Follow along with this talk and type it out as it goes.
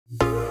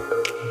Hey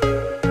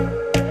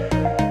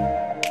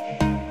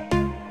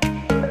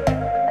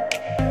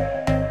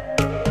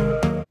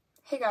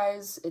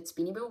guys, it's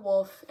Beanie Boo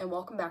Wolf, and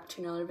welcome back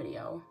to another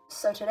video.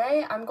 So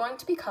today, I'm going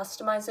to be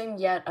customizing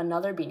yet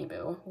another Beanie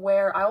Boo,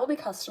 where I will be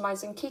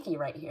customizing Kiki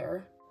right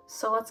here.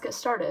 So let's get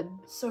started.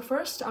 So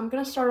first, I'm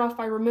going to start off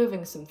by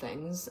removing some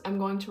things. I'm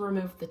going to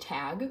remove the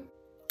tag,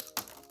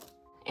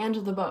 and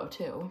the bow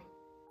too.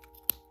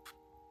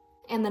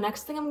 And the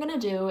next thing I'm going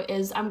to do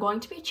is I'm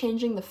going to be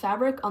changing the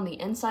fabric on the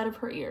inside of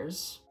her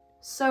ears.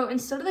 So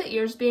instead of the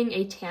ears being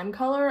a tan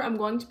color, I'm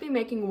going to be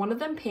making one of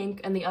them pink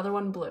and the other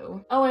one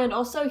blue. Oh, and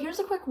also here's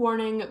a quick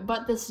warning,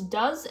 but this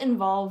does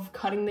involve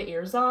cutting the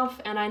ears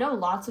off, and I know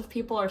lots of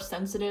people are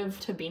sensitive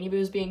to Beanie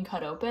Boos being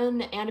cut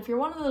open, and if you're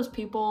one of those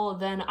people,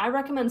 then I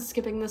recommend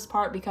skipping this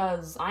part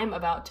because I'm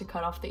about to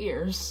cut off the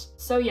ears.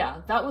 So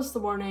yeah, that was the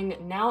warning.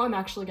 Now I'm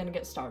actually gonna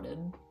get started.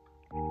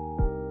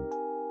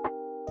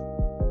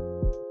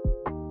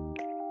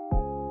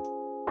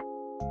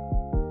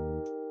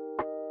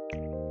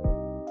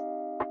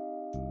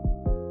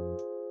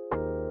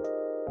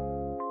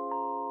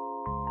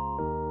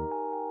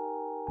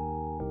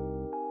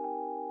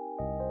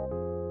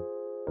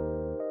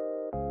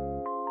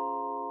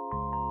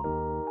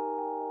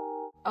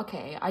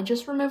 Okay, I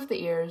just removed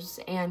the ears,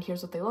 and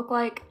here's what they look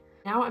like.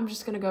 Now I'm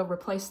just gonna go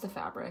replace the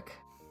fabric.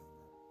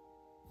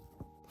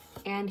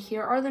 And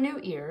here are the new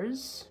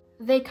ears.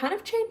 They kind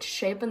of changed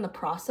shape in the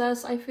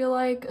process, I feel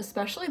like,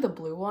 especially the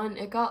blue one.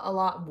 It got a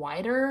lot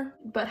wider,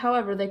 but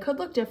however, they could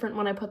look different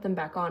when I put them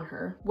back on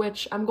her,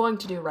 which I'm going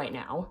to do right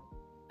now.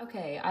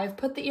 Okay, I've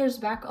put the ears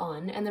back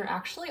on, and they're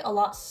actually a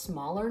lot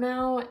smaller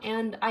now,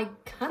 and I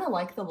kind of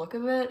like the look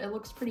of it. It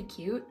looks pretty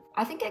cute.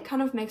 I think it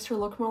kind of makes her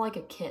look more like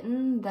a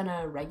kitten than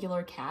a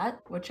regular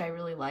cat, which I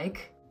really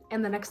like.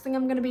 And the next thing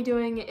I'm going to be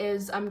doing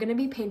is I'm going to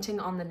be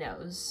painting on the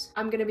nose.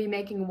 I'm going to be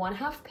making one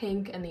half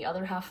pink and the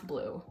other half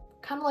blue.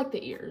 Kind of like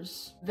the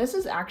ears. This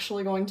is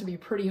actually going to be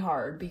pretty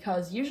hard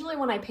because usually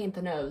when I paint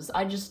the nose,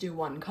 I just do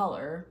one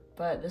color,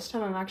 but this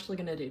time I'm actually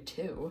gonna do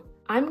two.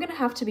 I'm gonna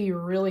have to be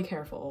really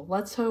careful.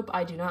 Let's hope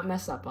I do not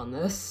mess up on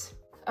this.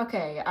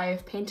 Okay,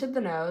 I've painted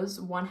the nose.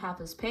 One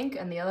half is pink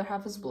and the other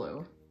half is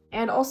blue.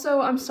 And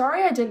also, I'm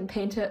sorry I didn't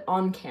paint it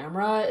on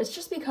camera. It's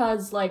just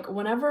because, like,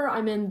 whenever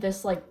I'm in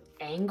this, like,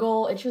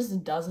 angle, it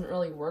just doesn't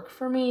really work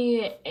for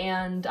me,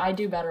 and I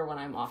do better when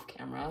I'm off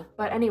camera.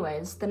 But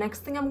anyways, the next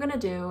thing I'm gonna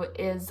do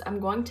is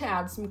I'm going to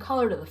add some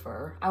color to the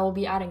fur. I will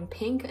be adding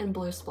pink and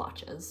blue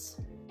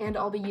splotches, and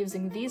I'll be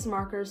using these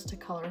markers to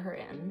color her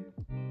in.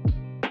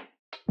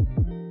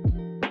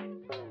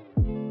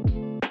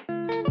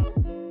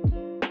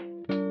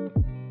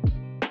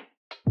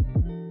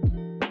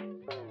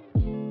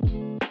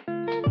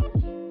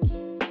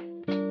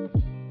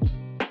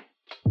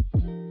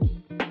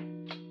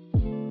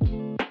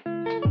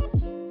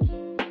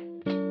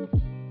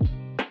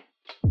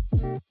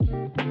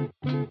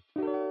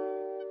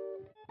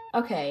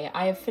 Okay,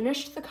 I have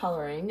finished the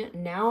coloring.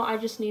 Now I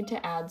just need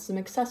to add some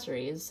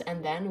accessories,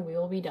 and then we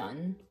will be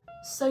done.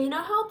 So you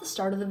know how at the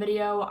start of the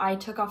video I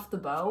took off the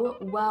bow?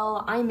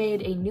 Well, I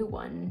made a new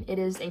one. It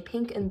is a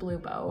pink and blue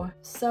bow.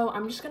 So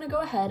I'm just gonna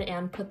go ahead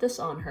and put this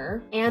on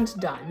her, and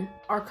done.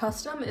 Our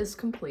custom is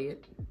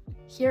complete.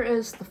 Here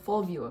is the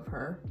full view of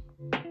her.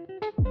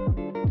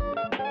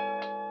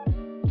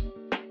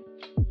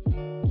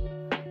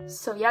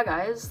 So yeah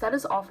guys, that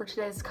is all for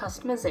today's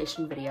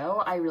customization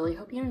video. I really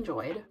hope you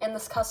enjoyed. And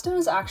this custom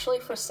is actually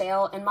for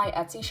sale in my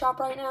Etsy shop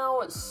right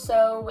now,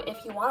 so if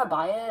you want to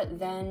buy it,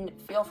 then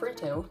feel free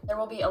to. There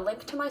will be a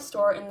link to my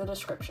store in the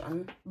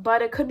description.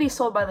 But it could be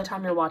sold by the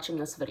time you're watching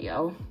this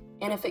video.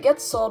 And if it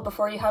gets sold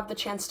before you have the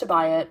chance to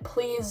buy it,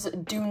 please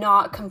do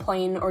not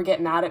complain or get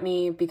mad at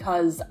me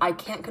because I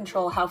can't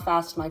control how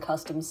fast my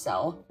customs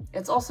sell.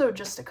 It's also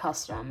just a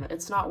custom.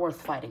 It's not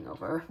worth fighting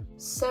over.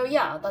 So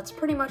yeah, that's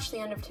pretty much the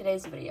end of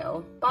today's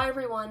video. Bye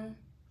everyone!